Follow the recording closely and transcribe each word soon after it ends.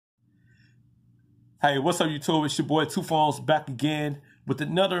Hey, what's up, YouTube? It's your boy Two Phones back again with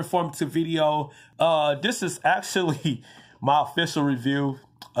another informative video. This is actually my official review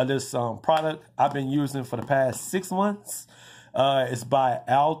of this product I've been using for the past 6 months. It's by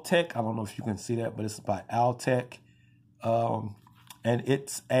Altec. I don't know if you can see that, but it's by Altec. And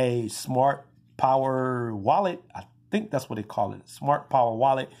it's a smart power wallet. I think that's what they call it, smart power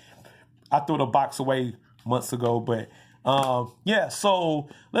wallet. I threw the box away months ago, but yeah, so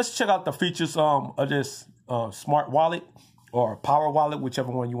let's check out the features of this smart wallet or power wallet, whichever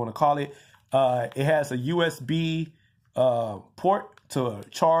one you want to call it. It has a USB port to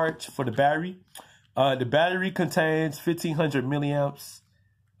charge for the battery. The battery contains 1500 milliamps.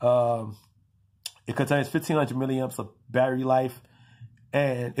 It contains 1500 milliamps of battery life.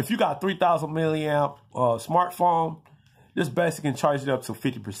 And if you got 3000 milliamp smartphone, this basically can charge it up to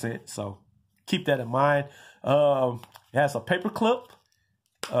 50%. So keep that in mind. It has a paper clip,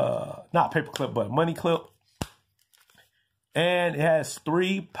 not paper clip, but money clip. And it has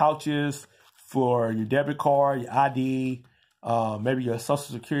 3 pouches for your debit card, your ID, maybe your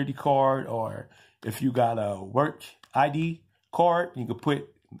social security card, or if you got a work ID card, you can put,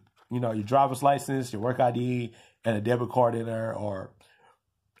 your driver's license, your work ID, and a debit card in there, or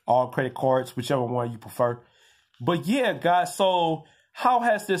all credit cards, whichever one you prefer. But yeah, guys, so how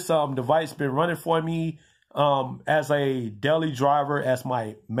has this device been running for me as a daily driver, as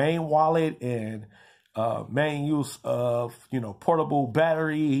my main wallet and main use of, portable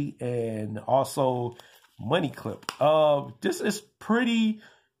battery and also money clip? This is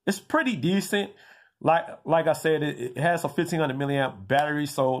it's pretty decent. Like I said, it has a 1500 milliamp battery.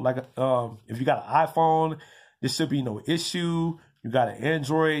 So like, if you got an iPhone, this should be no issue. You got an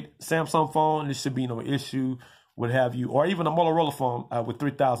Android, Samsung phone, this should be no issue, what have you, or even a Motorola phone with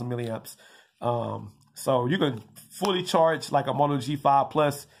 3000 milliamps. So you can fully charge like a Moto G5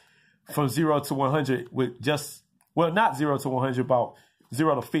 Plus from 0 to 100 with just, well, not 0 to 100, about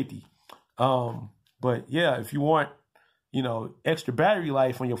 0 to 50. But yeah, if you want, extra battery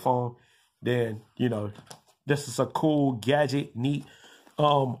life on your phone, then, this is a cool gadget, neat.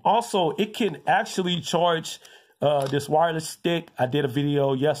 Also, it can actually charge this wireless stick. I did a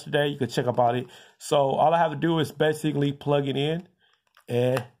video yesterday. You can check about it. So all I have to do is basically plug it in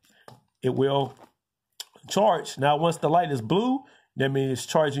and it will charge. Now, once the light is blue, that means it's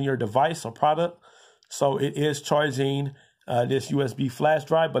charging your device or product. So it is charging this USB flash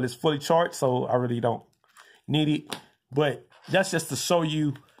drive, but it's fully charged. So I really don't need it. But that's just to show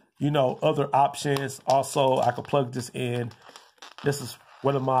you, other options. Also, I could plug this in. This is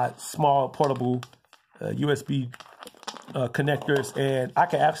one of my small portable USB connectors, and I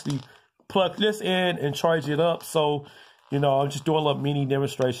can actually plug this in and charge it up. So, I'm just doing a little mini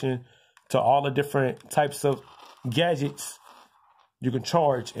demonstration to all the different types of gadgets you can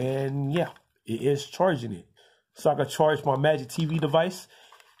charge. And yeah, it is charging it. So I can charge my Magic TV device.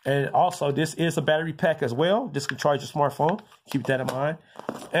 And also, this is a battery pack as well. This can charge your smartphone. Keep that in mind.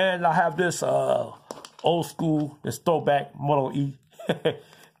 And I have this old school, this throwback Moto E.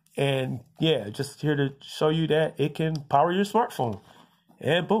 And yeah, just here to show you that it can power your smartphone.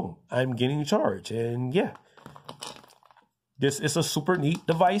 And boom, I'm getting charged. And yeah, this is a super neat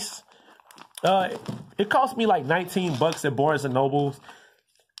device. It cost me like 19 bucks at Barnes & Nobles.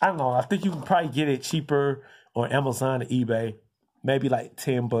 I don't know. I think you can probably get it cheaper on Amazon or eBay. Maybe like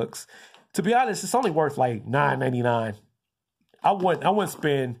 10 bucks. To be honest, it's only worth like $9.99. I wouldn't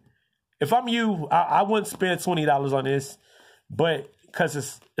spend, if I'm you, I wouldn't spend $20 on this. But because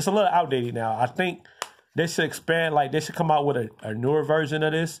it's a little outdated now. I think they should expand, like they should come out with a newer version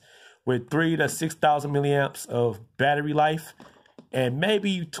of this with 3,000 to 6,000 milliamps of battery life and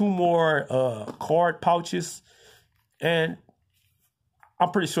maybe 2 more card pouches. And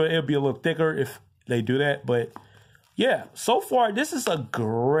I'm pretty sure it'll be a little thicker if they do that. But yeah, so far this is a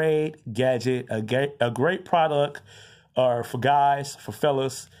great gadget, a great product for guys, for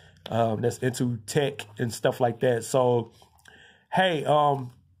fellas that's into tech and stuff like that. So hey,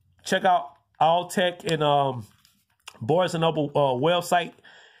 check out Altec and Barnes & Noble website.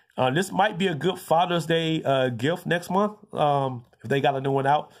 This might be a good Father's Day gift next month. If they got a new one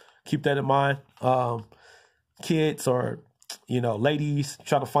out, keep that in mind. Kids or, ladies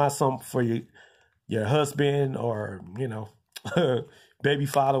trying to find something for your husband or, baby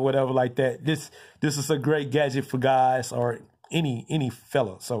father, whatever like that. This is a great gadget for guys or any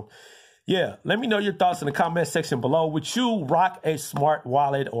fella. So yeah, let me know your thoughts in the comment section below. Would you rock a smart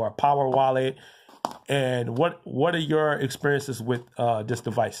wallet or a power wallet? And what are your experiences with this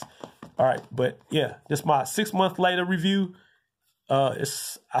device? All right, but yeah, this is my 6 month later review.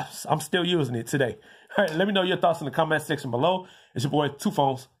 I'm still using it today. All right, let me know your thoughts in the comment section below. It's your boy Two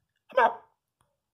Phones.